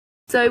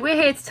So we're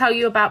here to tell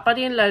you about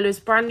Buddy and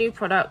Lola's brand new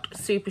product,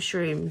 Super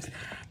Shrooms.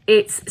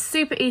 It's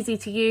super easy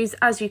to use.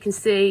 As you can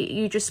see,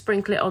 you just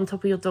sprinkle it on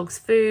top of your dog's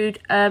food.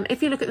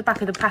 If you look at the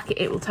back of the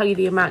packet, it will tell you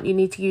the amount you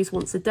need to use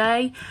once a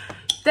day.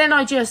 Then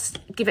I just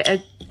give it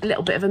a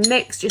little bit of a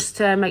mix just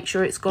to make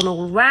sure it's gone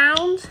all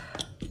round.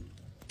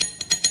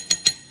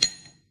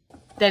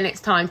 Then it's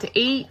time to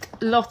eat.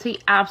 Lottie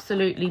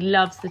absolutely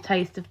loves the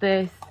taste of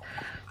this.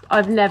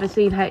 I've never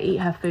seen her eat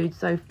her food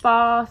so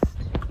fast.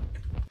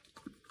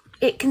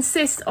 It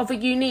consists of a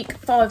unique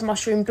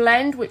 5-mushroom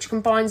blend which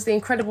combines the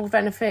incredible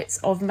benefits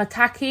of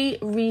maitake,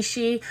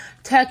 reishi,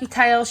 turkey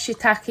tail,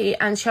 shiitake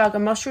and chaga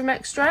mushroom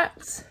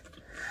extracts.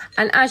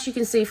 And as you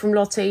can see from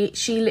Lottie,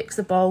 she licks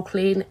the bowl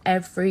clean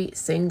every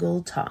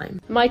single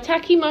time.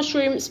 Maitake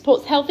mushroom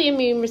supports healthy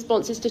immune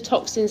responses to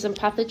toxins and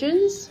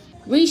pathogens.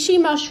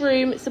 Reishi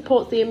mushroom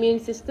supports the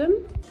immune system.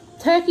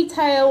 Turkey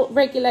tail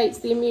regulates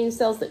the immune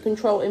cells that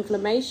control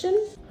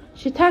inflammation.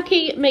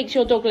 Shiitake makes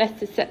your dog less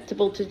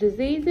susceptible to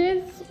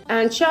diseases.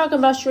 And chaga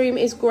mushroom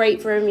is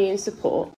great for immune support.